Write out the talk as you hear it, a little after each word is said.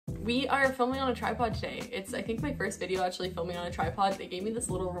We are filming on a tripod today. It's, I think, my first video actually filming on a tripod. They gave me this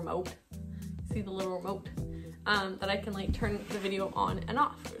little remote. See the little remote? That I can like turn the video on and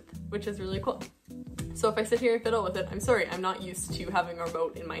off with, which is really cool. So if I sit here and fiddle with it, I'm sorry, I'm not used to having a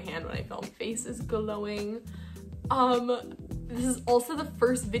remote in my hand when I film. Face is glowing. This is also the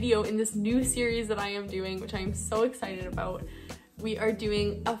first video in this new series that I am doing, which I am so excited about. We are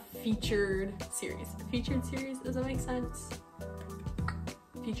doing a featured series. A featured series, does that make sense?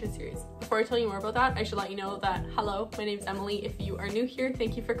 Featured series. Before I tell you more about that, I should let you know that, hello, my name is Emily. If you are new here,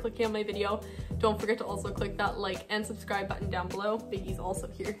 thank you for clicking on my video. Don't forget to also click that like and subscribe button down below. Biggie's also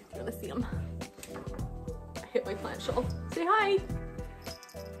here if you want to see him. I hit my plant shelf. Say hi!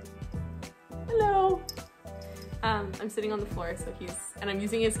 Hello! I'm sitting on the floor, so and I'm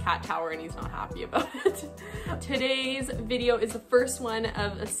using his cat tower and he's not happy about it. Today's video is the first one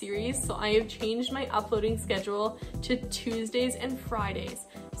of a series, so I have changed my uploading schedule to Tuesdays and Fridays.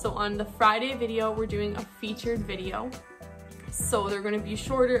 So on the Friday video, we're doing a featured video. So they're gonna be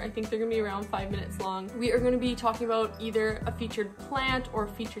shorter. I think they're gonna be around 5 minutes long. We are gonna be talking about either a featured plant or a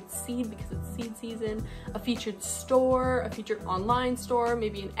featured seed because it's seed season, a featured store, a featured online store,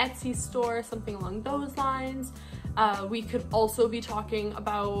 maybe an Etsy store, something along those lines. We could also be talking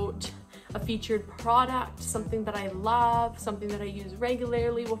about a featured product, something that I love, something that I use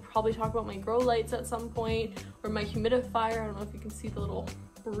regularly. We'll probably talk about my grow lights at some point, or my humidifier. I don't know if you can see the little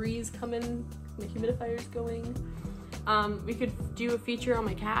breeze coming, my humidifier's going. We could do a feature on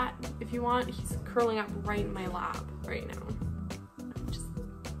my cat if you want. He's curling up right in my lap right now. Just,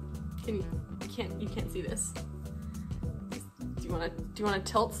 you can't see this. Do you wanna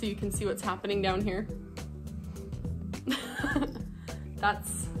tilt so you can see what's happening down here?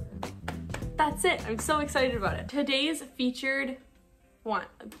 That's it. I'm so excited about it. Today's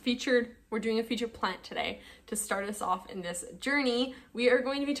we're doing a featured plant today to start us off in this journey. We are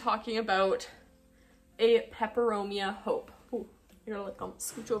going to be talking about a Peperomia Hope. Ooh, you're gonna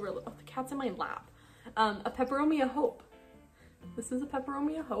scooch over a little. The cat's in my lap. A Peperomia Hope. This is a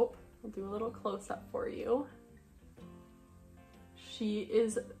Peperomia Hope. I'll do a little close-up for you. She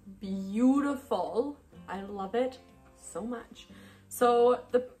is beautiful. I love it so much. So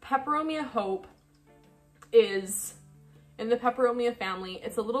the Peperomia Hope is in the Peperomia family.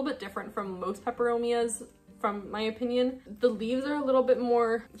 It's a little bit different from most peperomias, from my opinion. The leaves are a little bit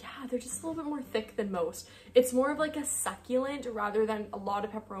more, yeah, they're just a little bit more thick than most. It's more of like a succulent rather than a lot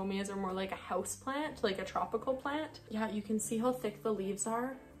of peperomias are more like a house plant, like a tropical plant. Yeah, you can see how thick the leaves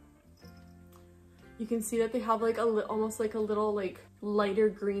are. You can see that they have like almost like a little like lighter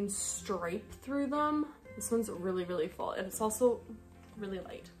green stripe through them. This one's really, really full, and it's also really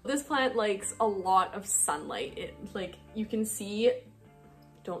light. This plant likes a lot of sunlight. You can see,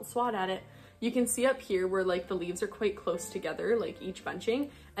 don't swat at it, you can see up here where like the leaves are quite close together, like each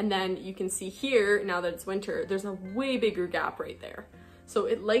bunching, and then you can see here, now that it's winter, there's a way bigger gap right there. So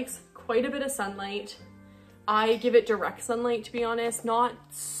it likes quite a bit of sunlight. I give it direct sunlight, to be honest, not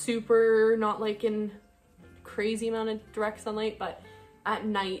like in crazy amount of direct sunlight, but at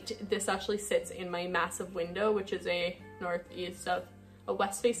night, this actually sits in my massive window, which is a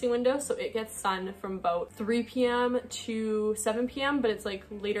west facing window. So it gets sun from about 3 p.m. to 7 p.m., but it's like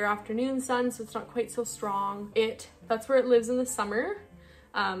later afternoon sun, so it's not quite so strong. That's where it lives in the summer.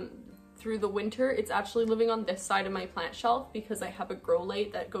 Through the winter, it's actually living on this side of my plant shelf because I have a grow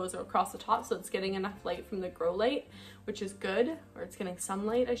light that goes across the top, so it's getting enough light from the grow light, which is good, or it's getting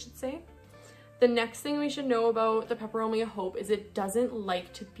sunlight, I should say. The next thing we should know about the Peperomia Hope is it doesn't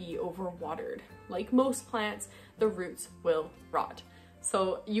like to be overwatered. Like most plants, the roots will rot.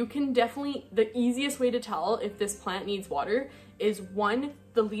 So you can definitely, the easiest way to tell if this plant needs water is one,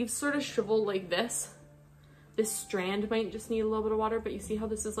 the leaves sort of shrivel like this. This strand might just need a little bit of water, but you see how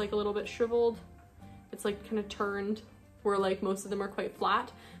this is like a little bit shriveled? It's like kind of turned where like most of them are quite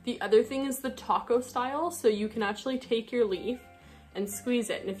flat. The other thing is the taco style. So you can actually take your leaf and squeeze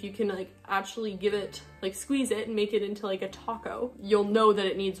it, and if you can like actually give it, like squeeze it and make it into like a taco, you'll know that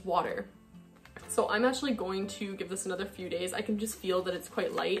it needs water. So I'm actually going to give this another few days. I can just feel that it's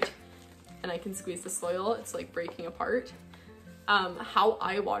quite light and I can squeeze the soil. It's like breaking apart. How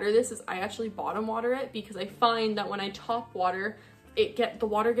I water this is I actually bottom water it because I find that when I top water, the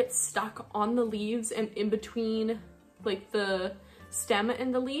water gets stuck on the leaves and in between like the stem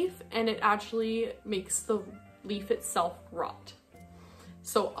and the leaf, and it actually makes the leaf itself rot.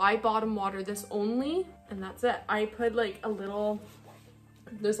 So I bottom water this only, and that's it. I put like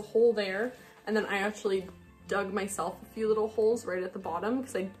there's a hole there, and then I actually dug myself a few little holes right at the bottom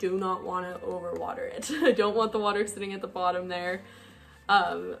because I do not want to overwater it. I don't want the water sitting at the bottom there.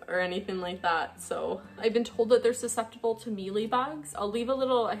 or anything like that. So I've been told that they're susceptible to mealybugs. I'll leave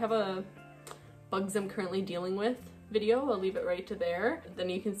I have a bugs I'm currently dealing with video. I'll leave it right to there. Then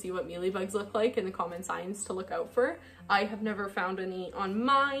you can see what mealybugs look like and the common signs to look out for. I have never found any on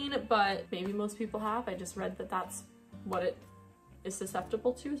mine, but maybe most people have. I just read that that's what it is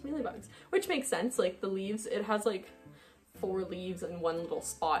susceptible to, is mealybugs, which makes sense. Like the leaves, it has like 4 leaves in one little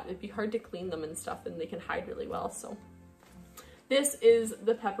spot. It'd be hard to clean them and stuff, and they can hide really well. So this is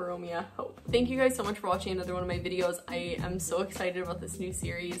the Peperomia Hope. Thank you guys so much for watching another one of my videos. I am so excited about this new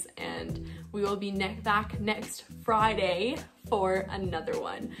series, and we will be back next Friday for another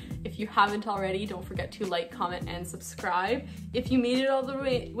one. If you haven't already, don't forget to like, comment, and subscribe. If you made it all the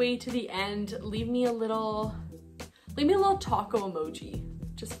way to the end, leave me a little taco emoji,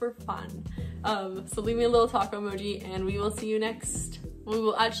 just for fun. So leave me a little taco emoji, and we will see you we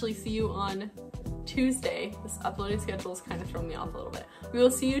will actually see you on Tuesday. This uploading schedule is kind of throwing me off a little bit. We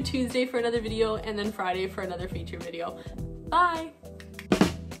will see you Tuesday for another video, and then Friday for another feature video. Bye!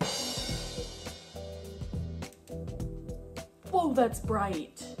 Whoa, that's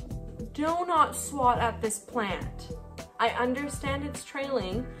bright. Do not swat at this plant. I understand it's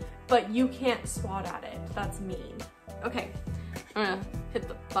trailing, but you can't swat at it. That's mean. Okay, I'm gonna hit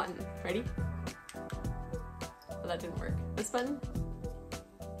the button. Ready? Oh, that didn't work. This button?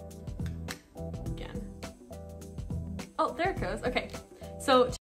 Again. Oh, there it goes. Okay, so